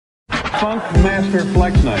Funk Master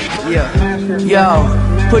Flex Night. Yeah.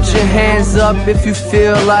 Yo, put your hands up if you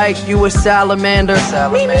feel like you a salamander.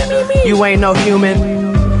 You ain't no human.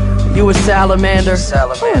 You a salamander.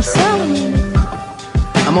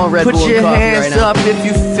 I'm on Red Bull and coffee right now. Put your hands up if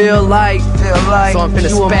you feel like so I'm finna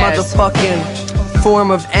you a motherfucking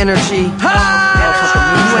form of energy. You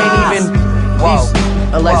ain't even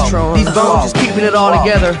these electrons. These bones just keeping it all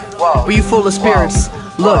together. But you full of spirits.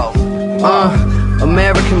 Look,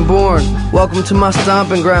 American born. Welcome to my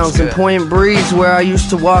stomping grounds in Point Breeze, where I used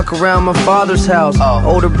to walk around my father's house.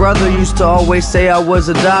 Older brother used to always say I was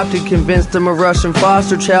adopted, convinced I'm a Russian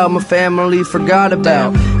foster child my family forgot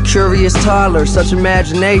about. Curious toddler, such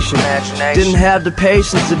imagination. Didn't have the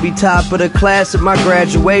patience to be top of the class at my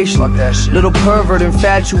graduation. Little pervert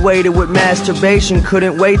infatuated with masturbation,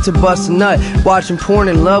 couldn't wait to bust a nut, watching porn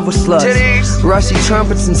in love with sluts. Rusty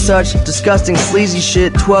trumpets and such, disgusting sleazy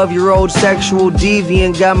shit. 12-year-old sexual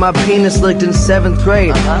deviant, got my penis licked in 7th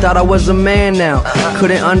grade. Thought I was a man now.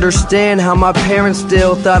 Couldn't understand how my parents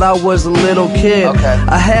still thought I was a little kid.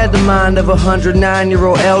 I had the mind of a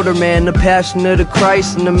 109-year-old elder man, the passion of the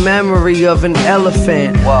Christ and the memory of an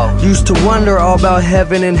elephant. Used to wonder all about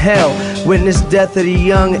heaven and hell. Witnessed death at a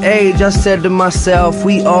young age. I said to myself,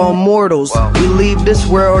 we all mortals. We leave this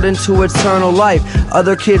world into eternal life.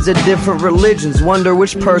 Other kids at different religions wonder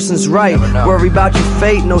which person's right. Worry about your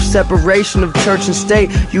fate, no separation of church and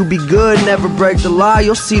state. You be good, never break the law,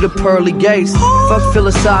 you'll see the pearly gates. Fuck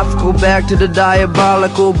philosophical, back to the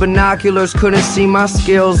diabolical. Binoculars couldn't see my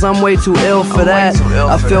skills, I'm way too ill for that.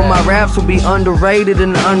 I feel my raps will be underrated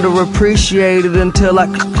and underappreciated until I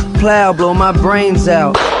plow, blow my brains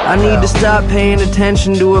out. I need to stop paying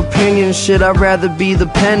attention to opinion shit. I'd rather be the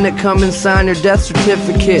pen that come and sign your death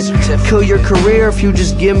certificate. Kill your career if you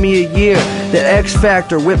just give me a year. The X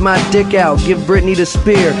Factor, whip my dick out, give Britney the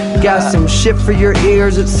spear. Got some shit for your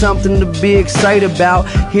ears, it's something to be excited about.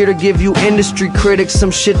 Here to give you industry critics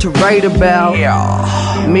some shit to write about.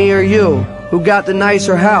 Me or you? Who got the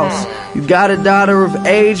nicer house? You got a daughter of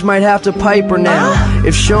age, might have to pipe her now.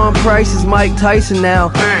 If Sean Price is Mike Tyson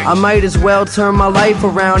now, I might as well turn my life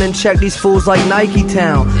around and check these fools like Nike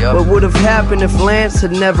Town. What would have happened if Lance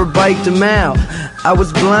had never biked him out? I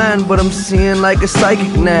was blind, but I'm seeing like a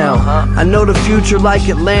psychic now. I know the future like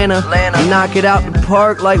Atlanta. Knock it out the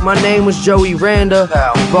park like my name was Joey Randa.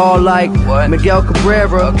 Ball like Miguel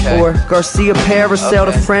Cabrera or Garcia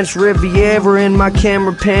Parasail the French Riviera in my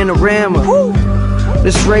camera panorama.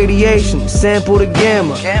 This radiation, sample the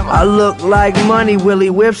gamma. I look like money, Willie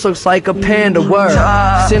Whips looks like a panda, word.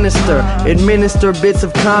 Sinister, administer bits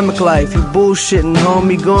of comic life. You bullshitting,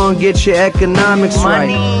 homie, go and get your economics right.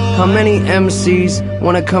 How many MCs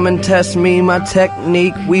wanna come and test me, my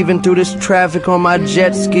technique, weaving through this traffic on my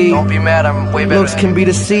jet ski? Don't be mad, I'm way better. Looks can be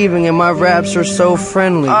deceiving and my raps are so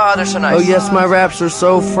friendly. They're so nice. Oh yes, my raps are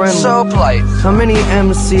so friendly. So polite. How many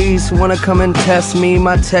MCs wanna come and test me,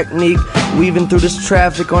 my technique, weaving through this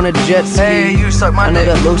traffic on a jet ski? Hey, you suck my I know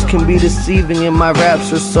dick. that looks can be deceiving and my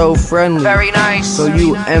raps are so friendly. Very nice. So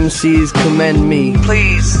you MCs commend me.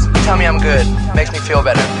 Please, tell me I'm good. Makes me feel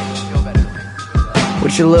better.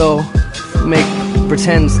 With your little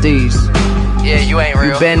pretend steez. Yeah, you ain't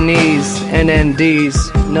real. You bend knees and then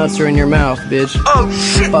D's. Nuts are in your mouth, bitch. Oh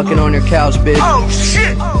shit. Fucking on your couch, bitch. Oh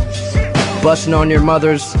shit. Busting on your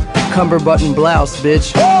mother's cummerbutton blouse,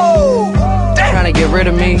 bitch. Whoa. Trying to get rid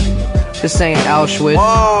of me. This ain't Auschwitz.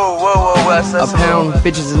 Whoa, that's a pound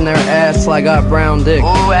bitches in their ass till I got brown dick.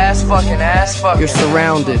 Ooh, ass fucking. You're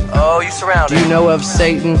surrounded. Oh, you surrounded. Do you know of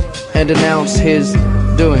Satan and denounce his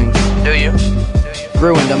doings? Do you?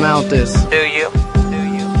 Ruined, I'm out this. Do you?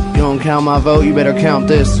 You don't count my vote, you better count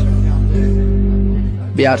this.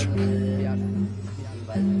 Biatch.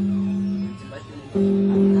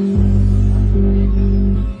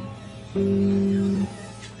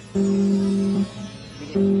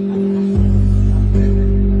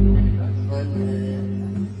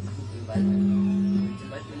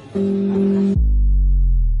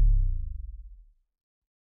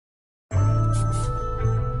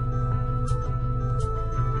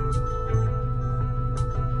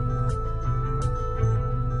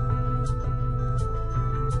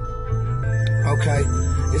 Okay,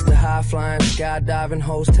 it's the high-flying, skydiving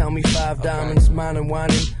hoes tell me 5 diamonds, mine and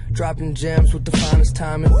whining, dropping gems with the finest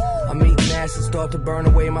timing. I'm eating acid, start to burn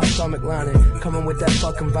away my stomach lining, coming with that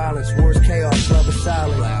fucking violence, war's chaos, love is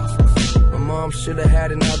silent. My mom should've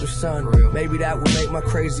had another son, maybe that would make my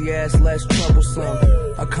crazy ass less troublesome.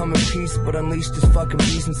 I come in peace, but unleash this fucking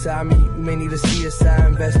beast inside me. You may need a CSI,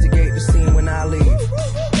 investigate the scene when I leave.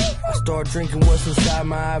 I start drinking what's inside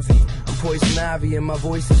my IV. I'm poison ivy and my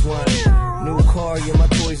voice is whiny. New car, yeah, my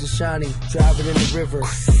toys are shiny. Drive it in the river,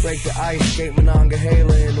 break the ice, skate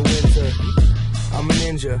Monongahela in the winter. I'm a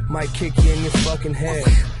ninja, might kick you in your fucking head.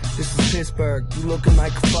 This is Pittsburgh, you looking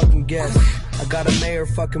like a fucking guest. I got a mayor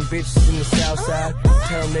fucking bitches in the south side.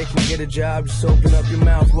 Tell them they can get a job, just open up your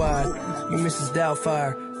mouth wide. You Mrs.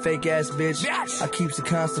 Doubtfire, fake ass bitch. I keeps it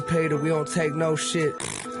constipated, we don't take no shit.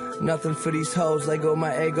 Nothing for these hoes, let go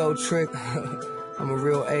my ego trick. I'm a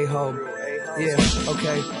real a-hole. Yeah,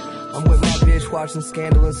 okay. I'm with my bitch watching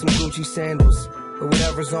Scandal in some Gucci sandals. Or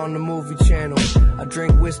whatever's on the movie channel. I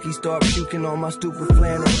drink whiskey, start puking on my stupid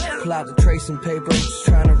flannel. Pull out the tracing paper, I'm just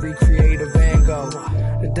trying to recreate a Van Gogh.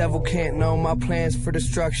 The devil can't know my plans for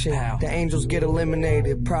destruction. The angels get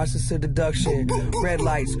eliminated, process of deduction. Red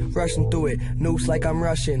lights, rushing through it, nukes like I'm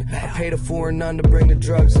Russian. I paid a foreign nun to bring the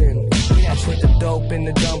drugs in. I put the dope in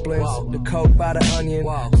the dumplings, the coke by the onion.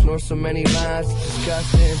 Snort so many lines,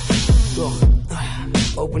 disgusting.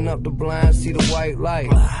 Open up the blinds, see the white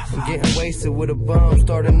light. I'm getting wasted with a bum,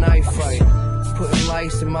 start a knife fight. Putting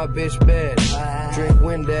lice in my bitch bed. Drink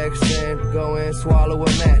Windex and go in, swallow a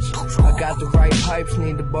match. I got the right pipes,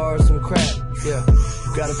 need to borrow some crack. Yeah,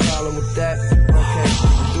 you got a problem with that? Okay,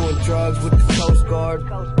 I'm doing drugs with the Coast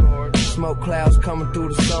Guard. Smoke clouds coming through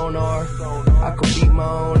the sonar. I could beat my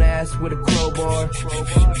own ass with a crowbar.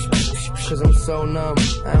 Cause I'm so numb,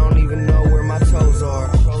 I don't even know where my toes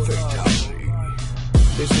are.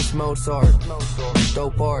 This is Mozart,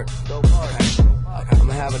 dope art.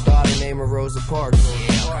 I'ma have a daughter named her Rosa Parks.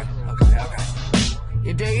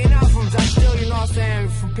 You're digging up from still, you know what I'm saying,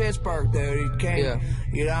 from Pittsburgh, dude. You can't,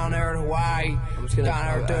 you're down there in Hawaii, down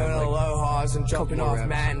there doing aloha's and jumping off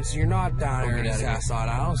mountains. You're not down there in the south side,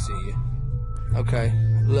 I don't see you. Okay,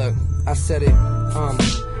 look, I said it,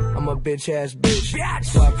 I'm a bitch-ass bitch.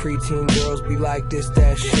 That's why preteen girls be like this,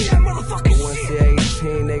 that shit. But once they're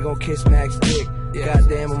 18, they gon' kiss Mac's dick.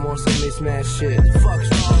 Goddamn, I'm on some mismatched shit. Fuck's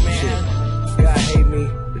wrong, man? God hate me,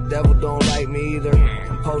 the devil don't like me either.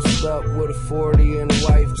 I'm posted up with a 40 and a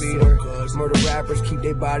wife beater. Murder rappers keep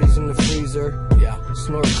their bodies in the freezer.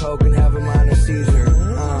 Snort coke and have a minor seizure.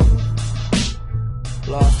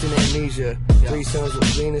 Lost in amnesia. 3 sons with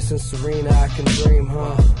Venus and Serena, I can dream,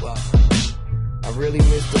 huh? I really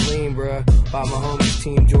miss the lean, bruh. Bought my homies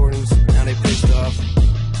Team Jordans, now they pissed off.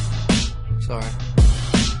 Sorry.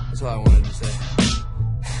 That's all I wanted to say.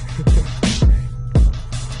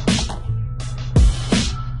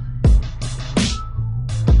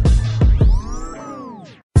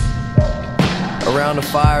 Around the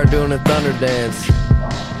fire doing a thunder dance.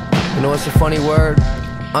 You know what's a funny word?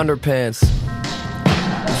 Underpants.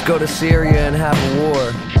 Let's go to Syria and have a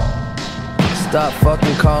war. Stop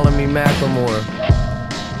fucking calling me Macklemore.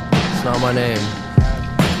 It's not my name.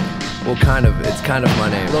 Well, it's kind of my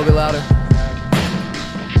name. A little bit louder.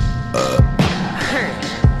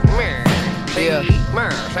 Yeah.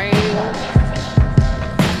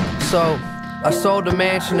 So, I sold the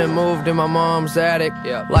mansion and moved in my mom's attic.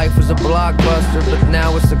 Life was a blockbuster, but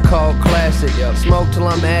now it's a cult classic. Smoke till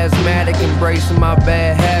I'm asthmatic, embracing my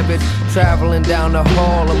bad habits. Traveling down the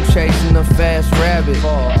hall, I'm chasing a fast rabbit.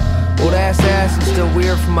 Well, that's acid, still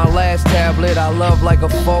weird from my last tablet. I love like a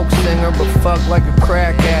folk singer, but fuck like a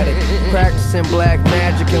crack addict. Practicing black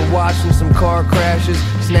magic and watching some car crashes.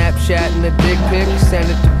 Snapchatting a dick pic, send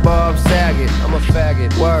it to Bob Saget. I'm a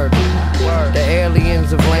faggot, word. The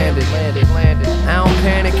aliens have landed. I don't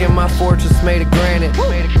panic in my fortress made of granite.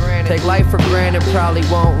 Take life for granted, probably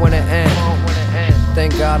won't when it ends.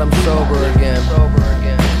 Thank God I'm sober again.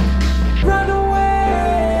 Run away,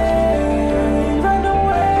 run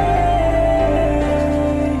away,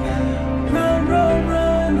 run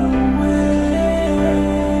away.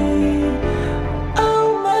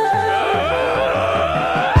 Oh my.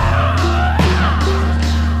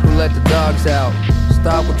 Who let the dogs out?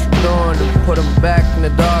 Stop what you're doing and put them back in the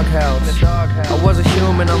doghouse. I was a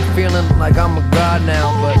human, I'm feeling like I'm a god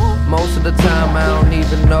now, but most of the time I don't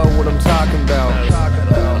even know what I'm talking about.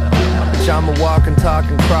 Bitch, I'm a walking,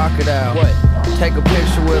 talking crocodile. Take a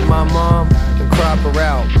picture with my mom and crop her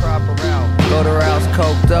out. Go to her house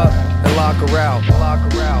coked up and lock her out.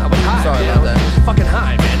 I was high, sorry about that. I was fucking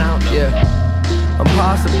high, man, I don't know. Yeah. I'm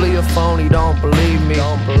possibly a phony, don't believe me.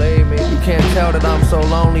 You can't tell that I'm so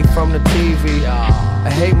lonely from the TV. I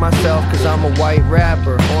hate myself cause I'm a white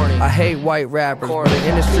rapper. I hate white rappers, but the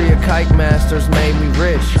industry of kite masters made me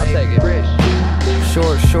rich. I take it rich.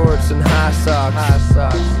 Short shorts and high socks.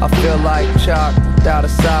 I feel like chalk without a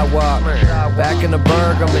sidewalk. Back in the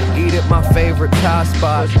Berg, I'ma eat at my favorite Thai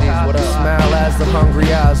spot. Smile as the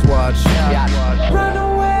hungry eyes watch. Run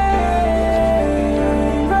away,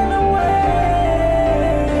 run away,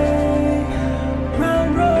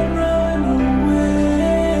 run, run, run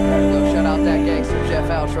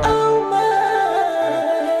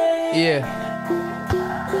Yeah.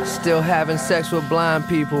 Still having sex with blind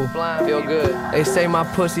people. Feel good. They say my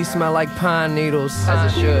pussy smell like pine needles.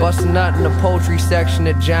 As it should. Bust a nut in the poultry section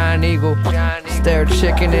at Giant Eagle. Stare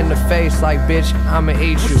chicken in the face like, bitch, I'ma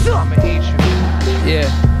eat you. Yeah,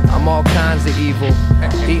 I'm all kinds of evil.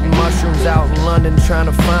 Eating mushrooms out in London trying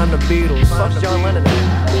to find the Beatles. Fuck John Lennon.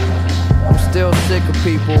 I'm still sick of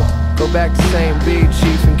people. Go back to St. B,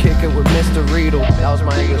 Chief, and kick it with Mr. Riedel. That was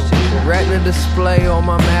my English teacher. Retina display on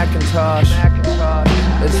my Macintosh.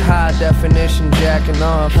 It's high definition jacking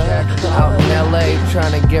off. Out in LA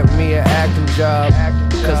trying to get me an acting job.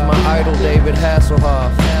 Cause my idol David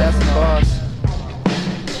Hasselhoff. That's the boss.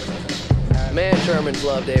 Man, Germans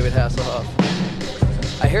love David Hasselhoff.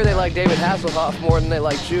 I hear they like David Hasselhoff more than they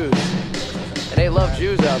like Jews. And they love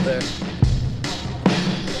Jews out there.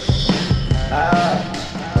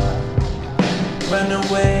 Run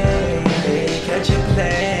away, catch a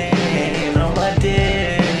plane on my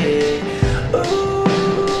dick. Ooh,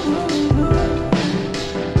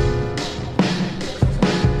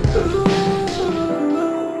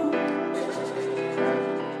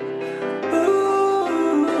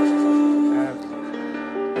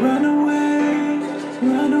 run away,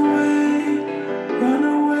 run away, run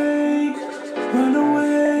away, run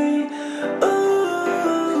away.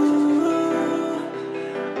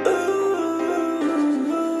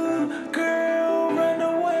 Girl, run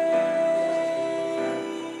away.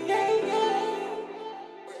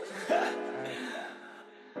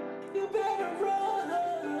 You better run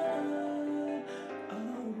away.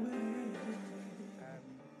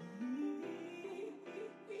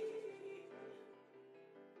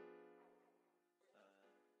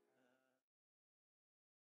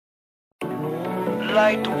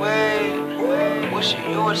 Like the way, wishing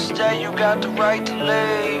you would stay, you got the right to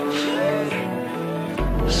leave.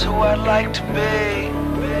 That's who I'd like to be.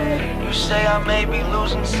 You say I may be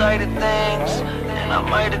losing sight of things, and I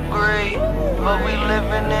might agree, but we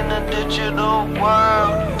living in a digital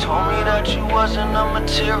world. You told me that you wasn't a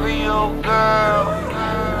material girl,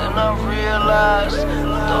 then I realized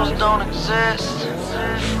those don't exist.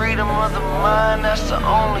 Freedom of the mind, that's the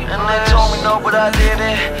only bliss. And they told me no, but I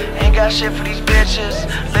didn't. Ain't got shit for these bitches.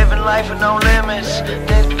 Living life with no limits.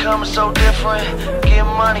 Things becoming so different. Get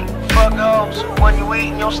money, fuck hoes. When you eat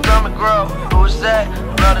and your stomach grow. Who is that?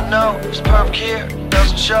 Love to know. It's perfect here,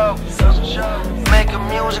 doesn't show. Making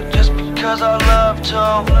music just because I love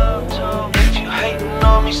to. If you hating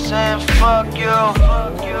on me saying fuck you.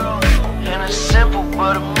 And it's simple,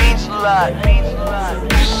 but it means a lot.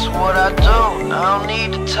 This is what I do, I don't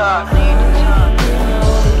need to talk.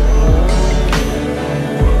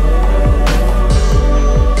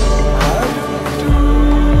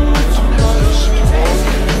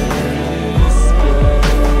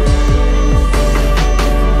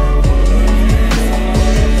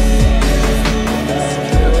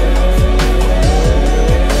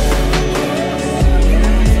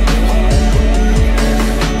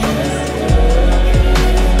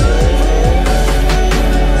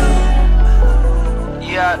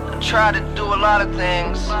 Tried to do a lot of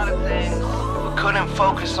things, but couldn't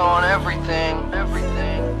focus on everything.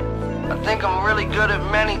 I think I'm really good at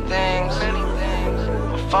many things.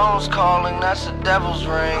 My phone's calling, that's the devil's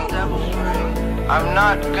ring. I'm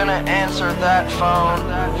not gonna answer that phone.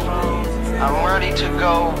 I'm ready to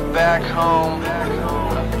go back home.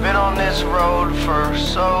 I've been on this road for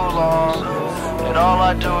so long, and all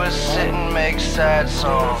I do is sit and make sad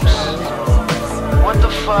songs. What the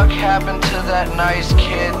fuck happened to that nice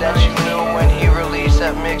kid that you knew when he released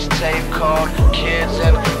that mixtape called Kids?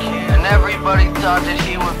 And everybody thought that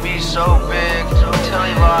he would be so big, till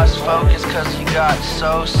he lost focus cause he got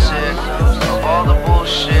so sick of all the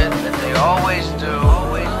bullshit that they always do.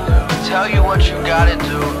 Tell you what you gotta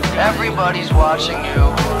do, everybody's watching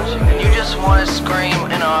you, and you just wanna scream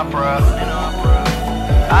in opera.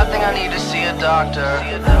 I think I need to see a doctor.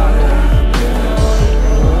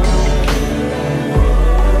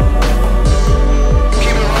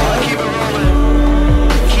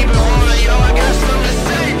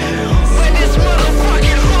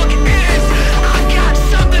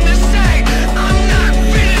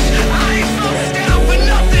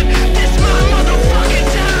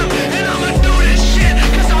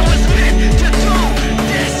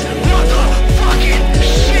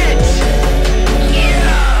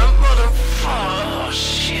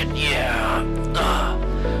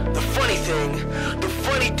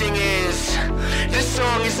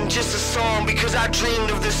 I dreamed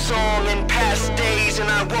of this song in past days, and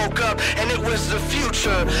I woke up and it was the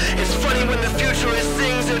future. It's funny when the future is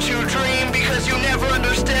things that you dream, because you never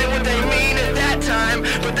understand what they mean at that time.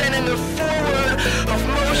 But then in the forward of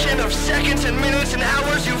motion of seconds and minutes and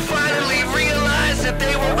hours, you find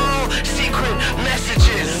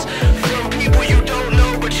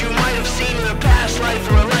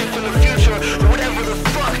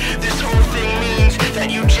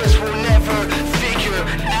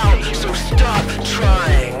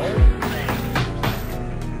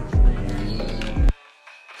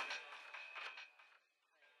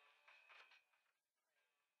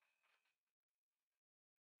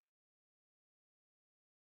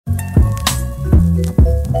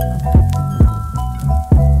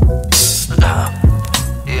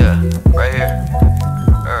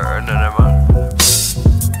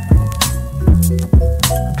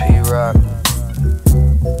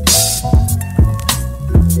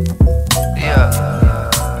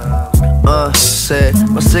Said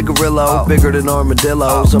my cigarillo bigger than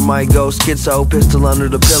armadillos. I might go schizo, pistol under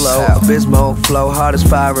the pillow. Abysmal, flow hard as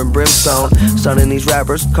fire and brimstone. Stunning these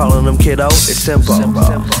rappers, calling them kiddo. It's simple.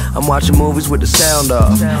 I'm watching movies with the sound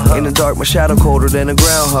off. In the dark, my shadow colder than a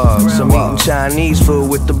groundhog. So I'm eating Chinese food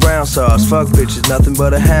with the brown sauce. Fuck bitches, nothing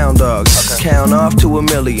but a hound dog. Count off to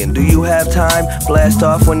 1,000,000. Do you have time? Blast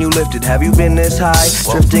off when you lift it. Have you been this high?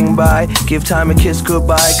 Drifting by, give time a kiss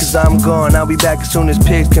goodbye. Cause I'm gone, I'll be back as soon as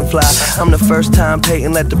pigs can fly. I'm the first time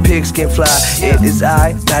Peyton let the pigskin fly. It is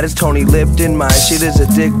I, that is Tony Lipton. My shit is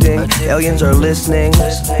addicting. Aliens are listening.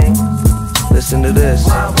 Listen to this.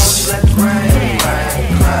 Why won't you let the rain,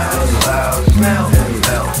 clouds, melt,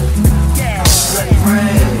 melt. Let the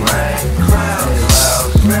rain,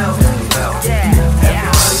 clouds, melt, melt. Everybody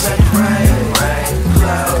let the rain,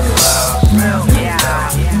 clouds, melt, melt.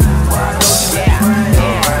 Why don't you let the rain,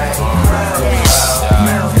 clouds,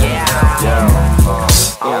 melt, melt.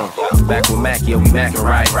 Back with Mac, yeah, we mackin'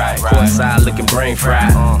 right. Courtside looking brain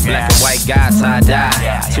fried. Black and white guy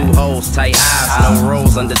tie-dye. 2 holes, tight eyes, no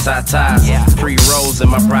rolls under tie-ties. 3 rolls in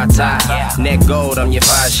my pride tie. Neck gold, I'm your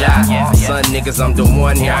 5 shot. Son niggas, I'm the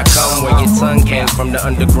one, here I come. Where your tongue came from the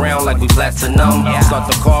underground like we platinum. Start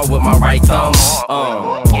the car with my right thumb.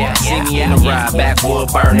 See me in the ride,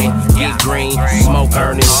 backwood burning. Get green, smoke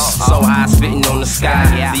earning. So high, spitting on the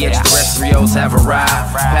sky. The extraterrestrials have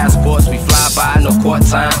arrived. Passports, we fly by, no court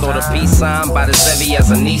time. Throw the peace sign by the Chevy as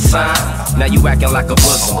a Nissan. Now you acting like a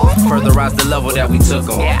bosom. Further rise the level that we took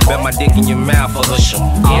them. Bet my dick in your mouth for hush 'em.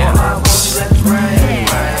 Why won't you let the rain,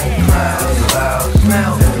 clouds,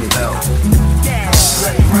 melt, melt.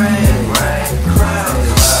 Let the rain,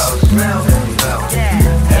 clouds, melt, melt.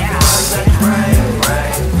 Everybody let the rain,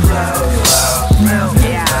 clouds, melt,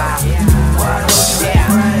 melt. Why don't you let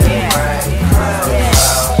the rain, clouds,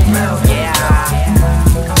 melt, melt.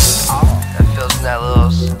 That feels in that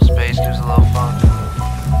little space, gives a little fun.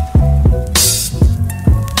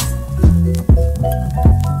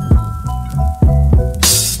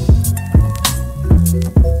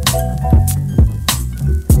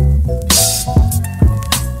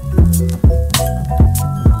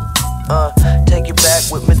 Take it back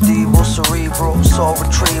with medieval, cerebral, soul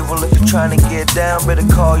retrieval. If you're trying to get down, better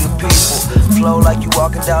call your people. Flow like you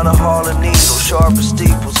walking down a hall of needles, sharp as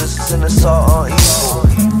steeples. This is an assault on evil.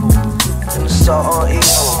 An assault on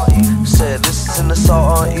evil. Said this is an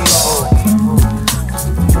assault on evil.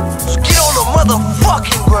 So get on the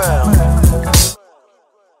motherfucking ground.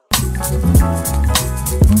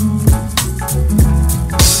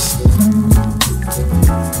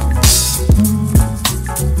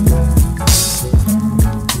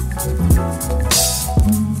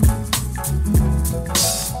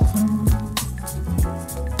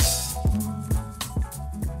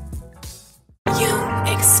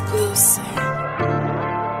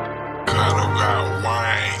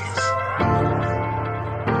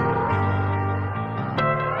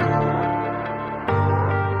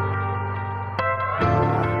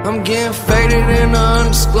 I'm getting faded in an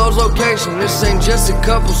undisclosed location. This ain't just a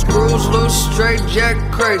couple screws loose, straight jack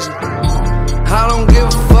crazy. I don't give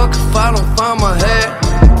a fuck if I don't find my head.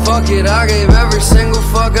 Fuck it, I gave every single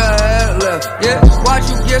fuck I had left. Yeah, why'd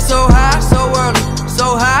you get so high, so early,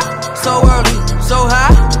 so high, so early, so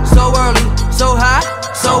high, so early, so high,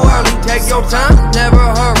 so early. Take your time, never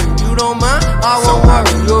hurry. You don't mind, I won't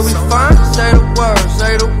worry. You'll be fine, say the word,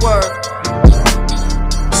 say the word.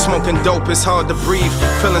 Smoking dope, it's hard to breathe.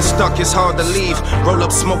 Feeling stuck, it's hard to leave. Roll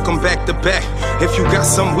up, smoke 'em back to back. If you got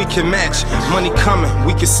some, we can match. Money coming,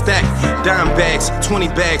 we can stack. Dime bags, 20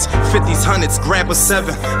 bags, 50s, 100s, grab a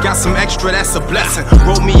 7. Got some extra, that's a blessing.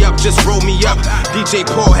 Roll me up, just roll me up. DJ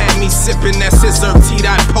Paul had me sipping that scissor tea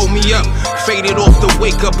that pull me up. Faded off the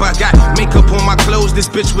wake up, I got makeup on my clothes. This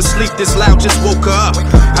bitch was sleep this loud, just woke her up.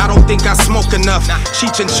 I don't think I smoke enough.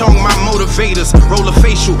 Cheech and Chong, my motivators. Roll a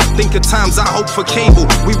facial, think of times I hope for cable.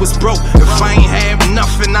 We was broke, if I ain't had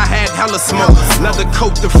nothing, I had hella smoke. Leather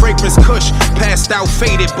coat, the fragrance kush. Passed out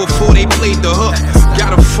faded before they played the hook.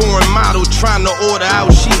 Got a foreign model trying to order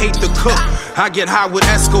out, she hate the cook. I get high with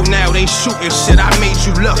Esco now, they shooting shit, I made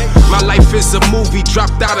you look. My life is a movie,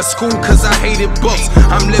 dropped out of school cause I hated books.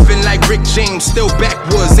 I'm living like Rick James, still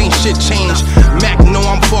backwoods, ain't shit changed. Mac know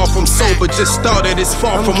I'm far from sober, just started, it's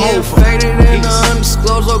far from over. I'm faded in an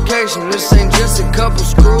undisclosed location. This ain't just a couple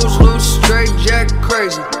screws loose, straight jack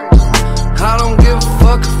crazy. I don't give a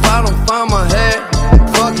fuck if I don't find my head.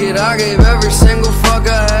 Fuck it, I gave every single fuck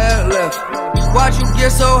I had left. Why'd you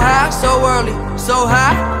get so high, so early, so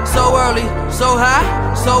high, so early, so high,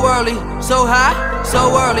 so early, so high,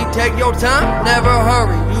 so early. Take your time, never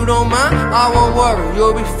hurry. You you don't mind, I won't worry.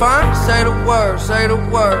 You'll be fine, say the word, say the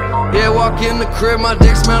word. Yeah, walk in the crib, my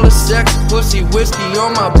dick smell of sex, pussy, whiskey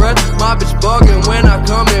on my breath. My bitch bugging when I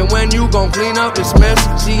come in, when you gon' clean up this mess.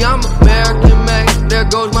 See, I'm American made, there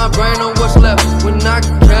goes my brain on what's left. When I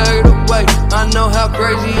get carried away, I know how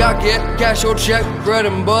crazy I get. Cash your check, bread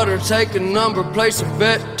and butter, take a number, place a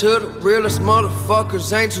bet. To the realest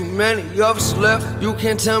motherfuckers, ain't too many of us left. You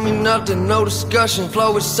can't tell me nothing, no discussion.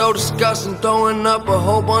 Flow is so disgusting, throwing up a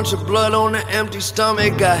whole bunch of blood on an empty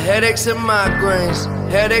stomach. Got headaches and migraines,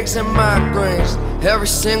 headaches and migraines. Every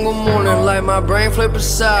single morning, like my brain flipping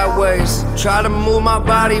sideways. Try to move my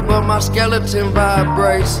body, but my skeleton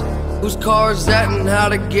vibrates. Whose car is that and how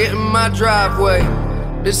to get in my driveway?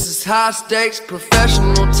 This is high stakes,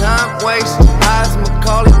 professional time waste. High as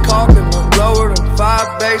Macaulay Culkin, but lower than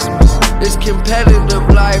 5 basements. This competitive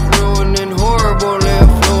life ruining horrible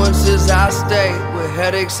influences. I stay with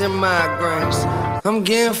headaches and migraines. I'm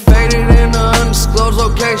getting faded in an undisclosed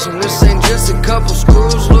location. This ain't just a couple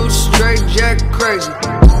screws loose, straight jack crazy.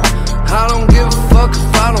 I don't give a fuck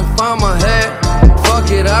if I don't find my head.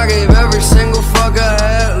 Fuck it, I gave every single fuck I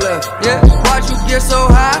had left. Yeah, why'd you get so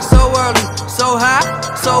high so early? So high,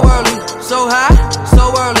 so early, so high,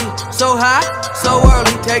 so early, so high, so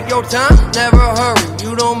early. Take your time, never hurry.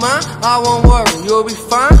 You don't mind, I won't worry. You'll be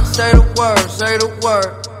fine, say the word, say the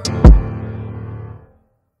word.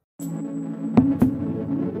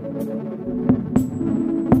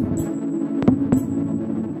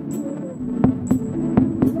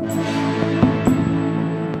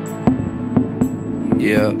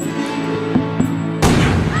 Yeah.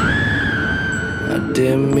 I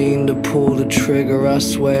didn't mean to pull the trigger, I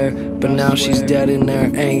swear. But now she's dead and there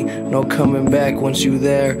ain't no coming back once you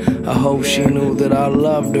there. I hope she knew that I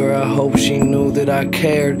loved her, I hope she knew that I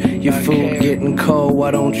cared. Your food getting cold, why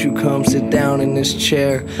don't you come sit down in this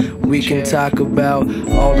chair? We can talk about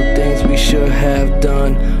all the things we should have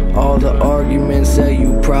done, all the arguments that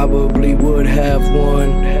you probably would have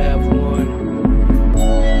won.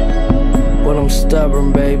 But I'm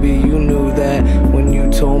stubborn, baby, you knew that when you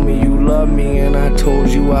told me you loved me and I told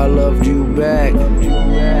you I loved you back.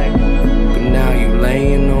 But now you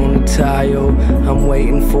laying on the tile, I'm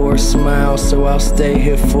waiting for a smile, so I'll stay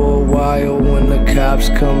here for a while. When the cops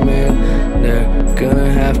come in, they're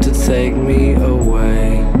gonna have to take me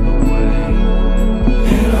away.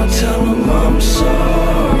 And I'll tell them I'm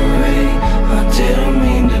sorry, I didn't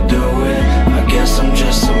mean to do it. I guess I'm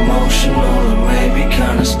just emotional and maybe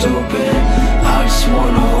kinda stupid. I just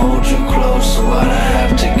wanna hold you close, so why'd I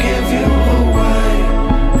have to give you away?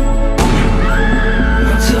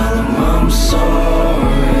 I tell them I'm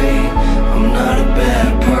sorry, I'm not a bad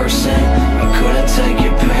person. I couldn't take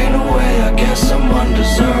your pain away, I guess I'm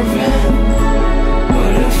undeserving.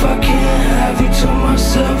 But if I can't have you to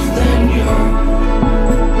myself, then you're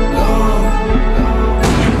gone.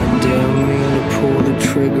 I didn't mean to pull the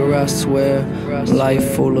trigger, I swear.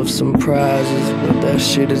 Life full of surprises, but that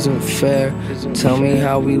shit isn't fair. Tell me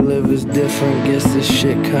how we live is different, guess this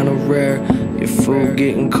shit kinda rare. Your food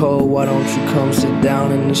getting cold, why don't you come sit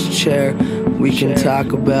down in this chair? We can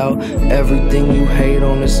talk about everything you hate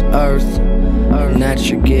on this earth, and that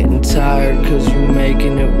you're getting tired cause you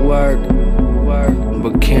making it work.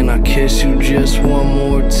 But can I kiss you just one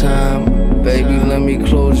more time? Baby, let me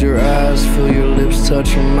close your eyes, feel your lips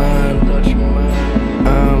touching mine.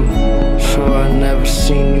 Sure, I never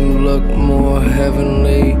seen you look more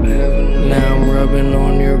heavenly. Now I'm rubbing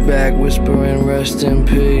on your back, whispering rest in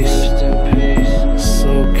peace. It's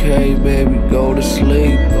okay, baby, go to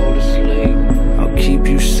sleep. I'll keep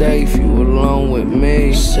you safe, you alone with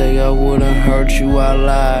me. Say I wouldn't hurt you, I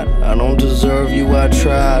lied. I don't deserve you, I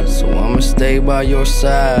tried. So I'ma stay by your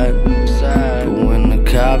side. But when the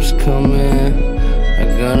cops come in,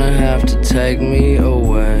 they're gonna have to take me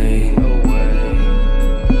away.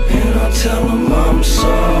 Tell them I'm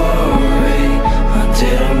sorry, I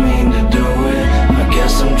didn't mean to do it. I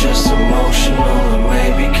guess I'm just emotional and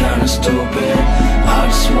maybe kinda stupid. I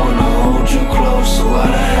just wanna hold you close, so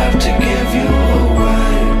why'd I have to give you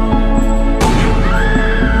away?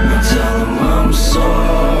 I tell them I'm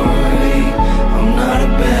sorry, I'm not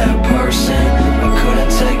a bad person. I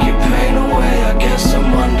couldn't take your pain away, I guess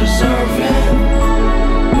I'm undeserving.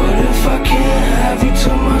 But if I can't have you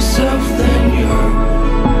to myself, then you're gone.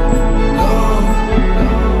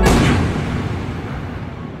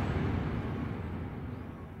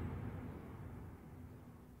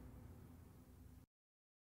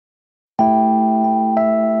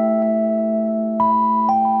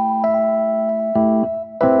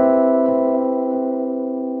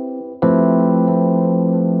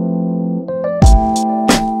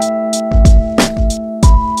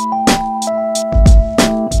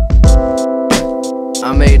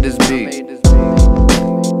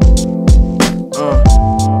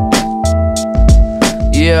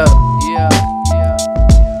 Yeah.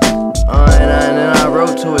 And then I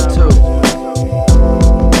wrote to it too.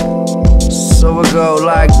 So it go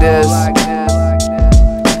like this.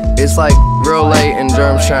 It's like real late and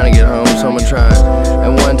Germ's trying to get home, so I'ma try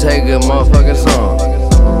and one take a motherfucking song.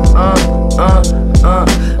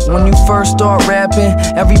 When you first start rapping,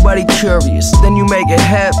 everybody curious. Then you make it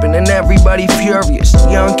happen and everybody furious.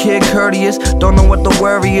 Young kid courteous, don't know what the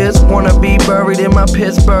worry is. Wanna be buried in my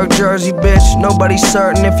Pittsburgh jersey, bitch. Nobody's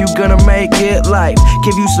certain if you gonna make it. Life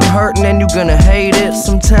give you some hurtin' and you gonna hate it.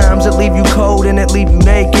 Sometimes it leave you cold and it leave you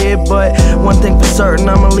naked. But one thing for certain,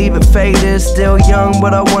 I'ma leave it faded. Still young,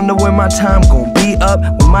 but I wonder when my time gon' be up.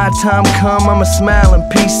 When my time come, I'ma smile and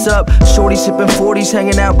peace up. Shorty sippin' 40s,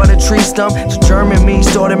 hanging out by the tree stump. So German me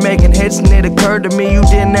started making hits and it occurred to me you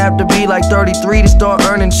didn't have to be like 33 to start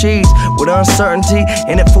earning cheese. With uncertainty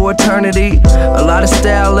in it for eternity. A lot of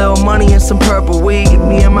style, little money and some purple weed.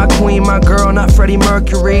 Me and my queen, my girl, not Freddie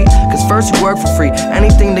Mercury. Cause first you work for free,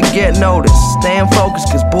 anything to get noticed. Staying focused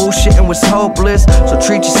cause bullshitting was hopeless. So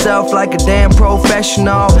treat yourself like a damn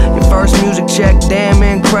professional. Your first music check, damn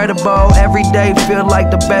incredible. Every day feel like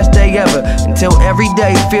the best day ever. Until every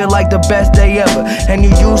day feel like the best day ever. And you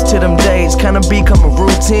used to them days, kinda become a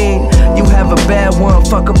routine. You have a bad one,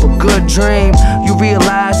 fuck up a good dream. You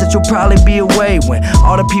realize that you'll probably be away when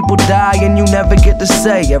all the people die and you never get to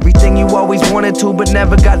say everything you always wanted to but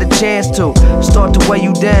never got the chance to. Start to weigh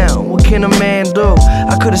you down, what can a man do?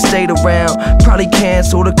 I could've stayed around, probably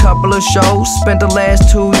canceled a couple of shows. Spent the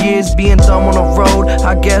last 2 years being dumb on the road.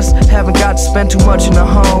 I guess haven't got to spend too much in the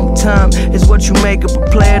home. Time is what you make of a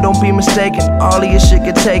player, don't be mistaken. All of your shit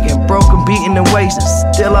get taken, broken, beaten and wasted.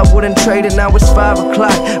 Still I wouldn't trade it, now it's 5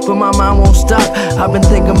 o'clock, but my mind won't stop. I've been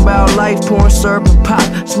thinking about life, pouring syrup and pop,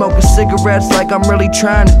 smoking cigarettes like I'm really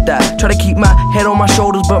trying to die. Try to keep my head on my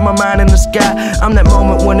shoulders, but my mind in the sky. I'm that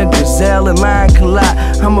moment when a gazelle and lion collide.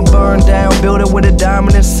 I'm a burn down building with a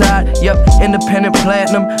diamond inside. Yep, independent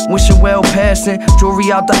platinum, wishing well passing.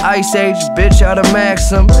 Jewelry out the ice age, bitch out of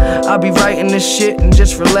Maxim. I'll be writing this shit and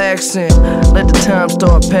just relaxing. Let the time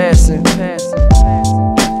start passing.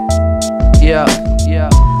 Yeah.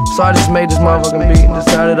 So I just made this motherfucking beat and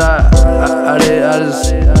decided I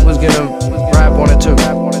just was gonna rap on it too.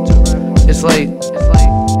 It's late.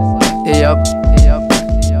 Yep.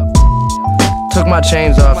 Took my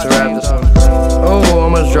chains off to rap this one. Oh, I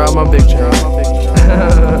almost dropped my big chain.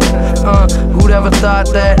 Who'd ever thought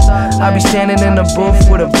that I'd be standing in the booth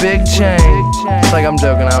with a big chain? It's like I'm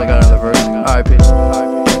joking, I don't got another verse. Alright, peace.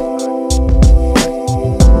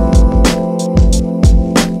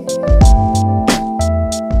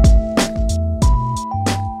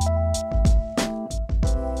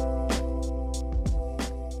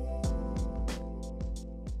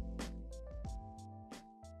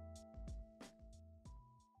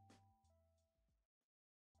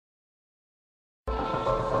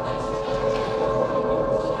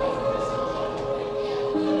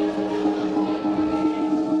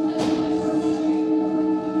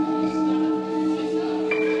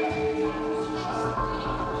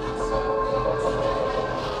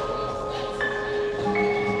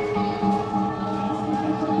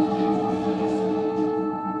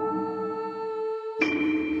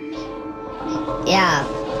 Yeah.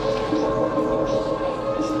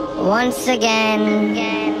 Once again.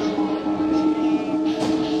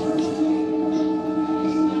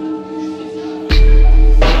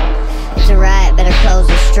 It's a riot, better close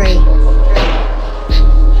the street.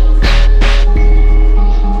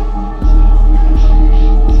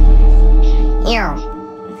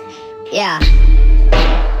 Yeah.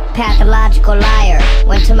 Pathological liar.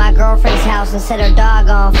 Went to my girlfriend's house and set her dog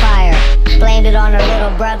on fire. Blamed it on her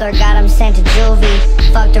little brother, got him sent to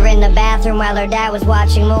juvie. Fucked her in the bathroom while her dad was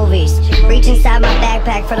watching movies. Reached inside my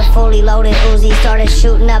backpack for the fully loaded Uzi. Started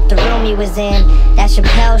shooting up the room he was in. That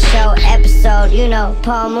Chappelle Show episode, you know,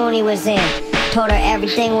 Paul Mooney was in. Told her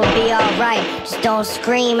everything would be alright, just don't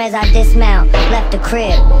scream as I dismount. Left the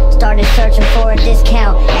crib, started searching for a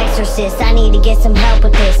discount. Exorcist, I need to get some help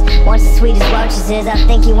with this. Once as sweet as Welch's is, I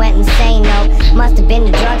think he went insane though. Must have been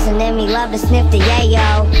the drugs and then me love to sniff the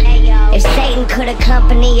yayo. If Satan could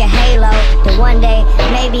accompany a halo, then one day,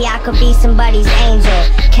 maybe I could be somebody's angel.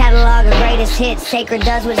 Catalog of greatest hits, sacred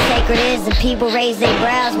does what sacred is. And people raise their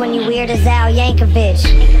brows when you weird as Al Yankovic.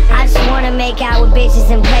 I just wanna make out with bitches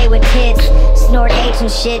and play with tits. Snort H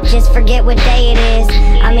and shit, just forget what day it is.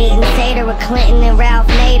 I'm eating Seder with Clinton and Ralph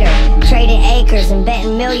Nader. Trading acres and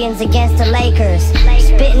betting millions against the Lakers.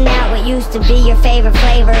 Spitting out what used to be your favorite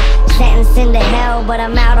flavor. Sentenced into hell, but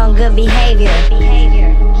I'm out on good behavior.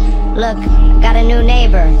 Look, got a new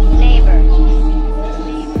neighbor.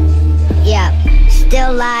 Yeah.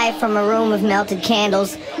 Still live from a room of melted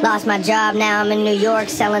candles. Lost my job, now I'm in New York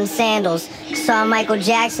selling sandals. Saw Michael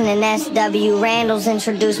Jackson and S.W. Randall's.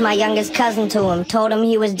 Introduced my youngest cousin to him. Told him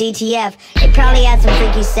he was DTF. They probably had some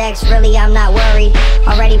freaky sex, really I'm not worried.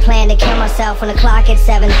 Already planned to kill myself when the clock hit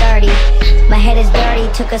 7:30. My head is dirty,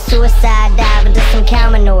 took a suicide dive into some cow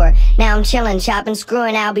manure. Now I'm chilling, chopping,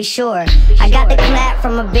 screwing, I'll be sure. I got the clap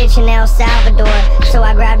from a bitch in El Salvador, so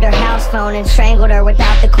I grabbed her house phone and strangled her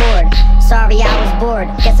without the cord. Sorry I was bored,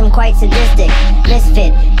 guess I'm quite sadistic.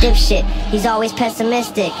 Misfit, dipshit, he's always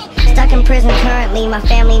pessimistic. Stuck in prison currently, my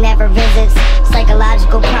family never visits.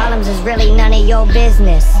 Psychological problems is really none of your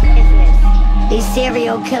business. These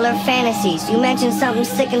serial killer fantasies. You mention something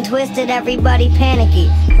sick and twisted, everybody panicky.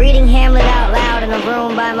 Reading Hamlet out loud in a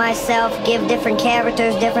room by myself. Give different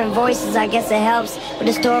characters different voices, I guess it helps with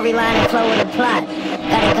the storyline and flow with the plot.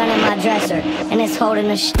 Got a gun in my dresser, and it's holding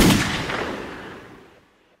a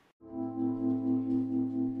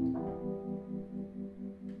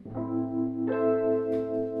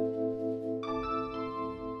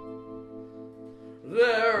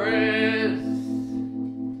There is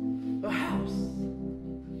a house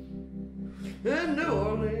in New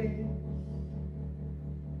Orleans,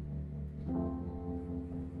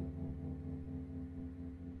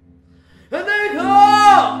 and they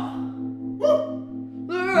call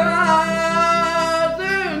the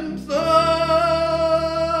rising sun.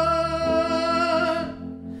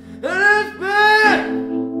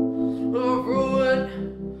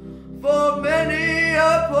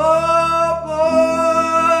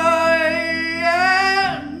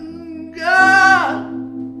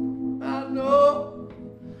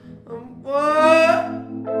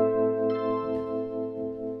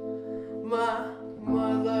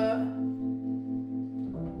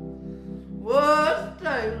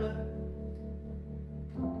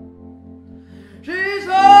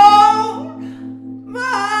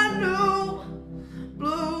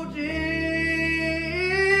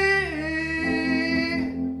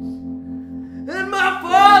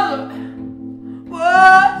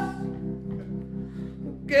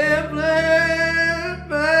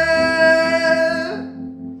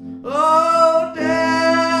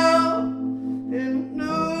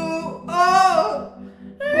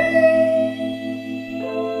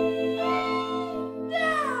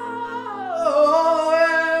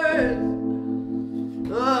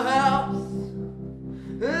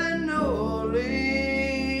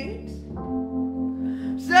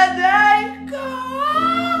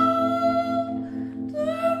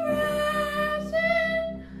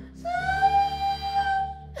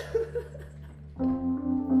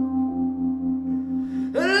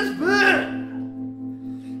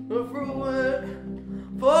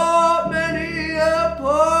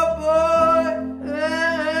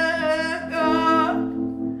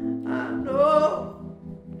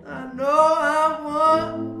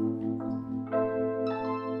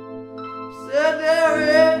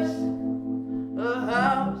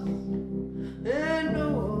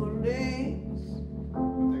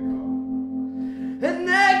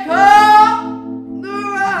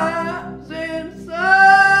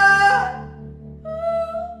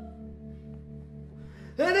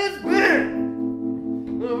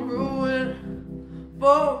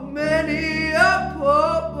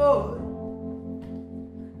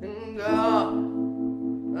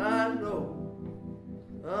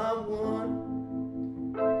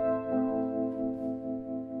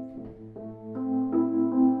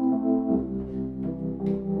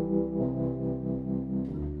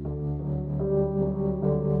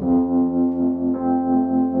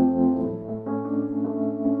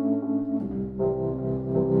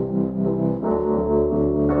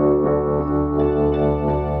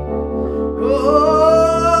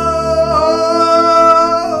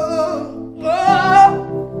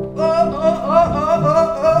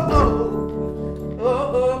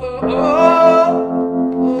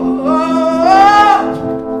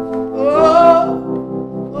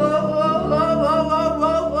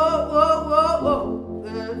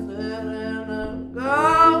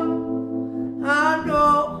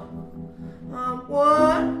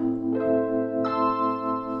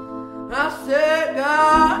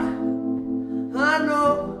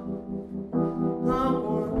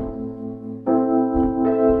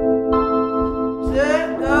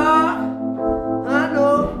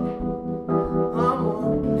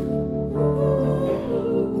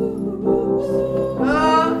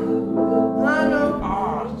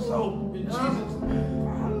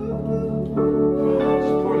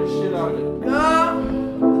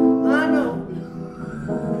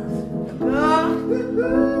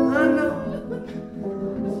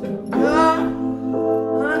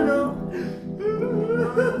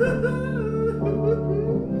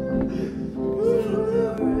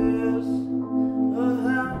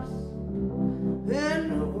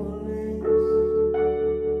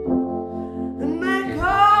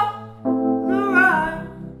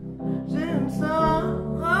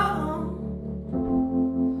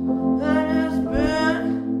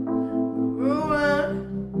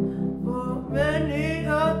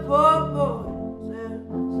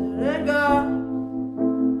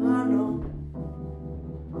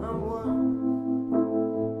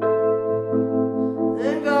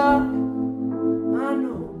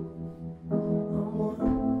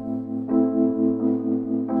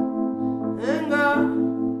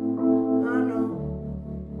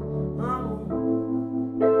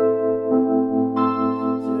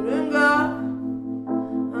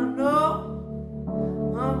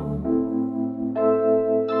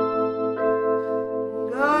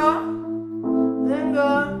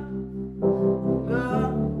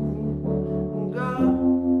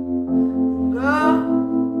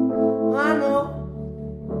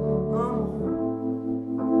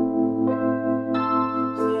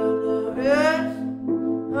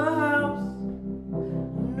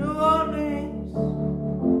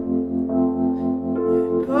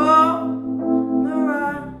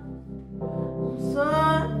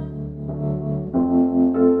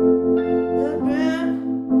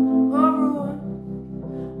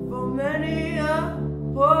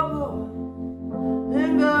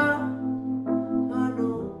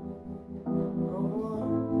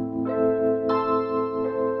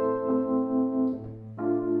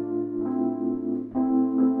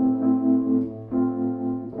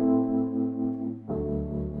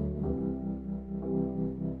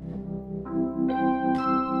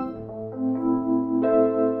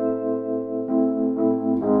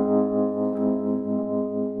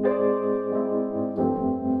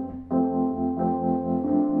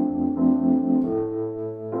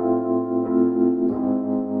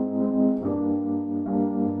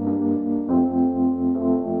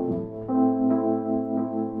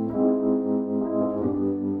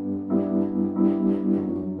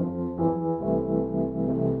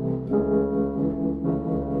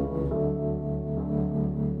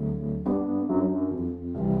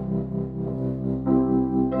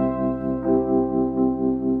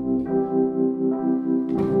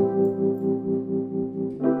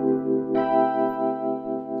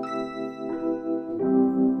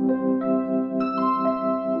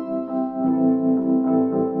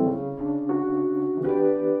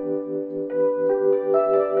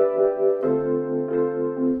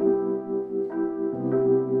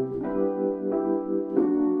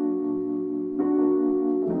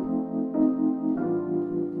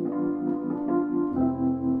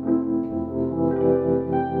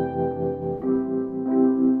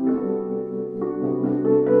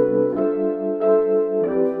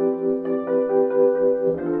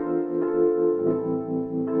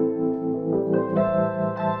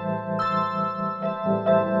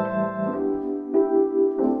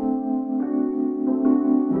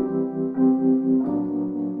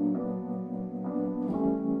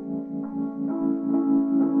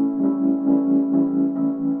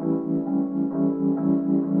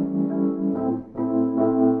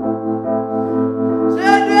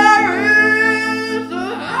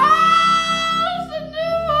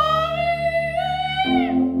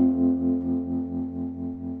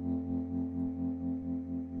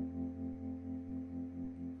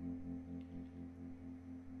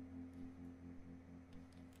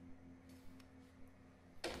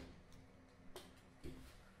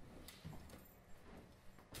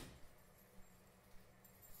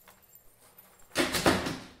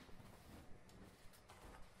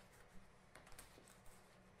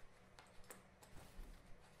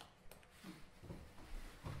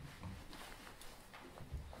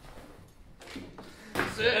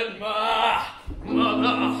 said my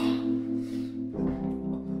mother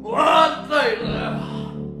one thing left,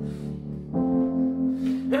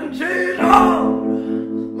 and she don't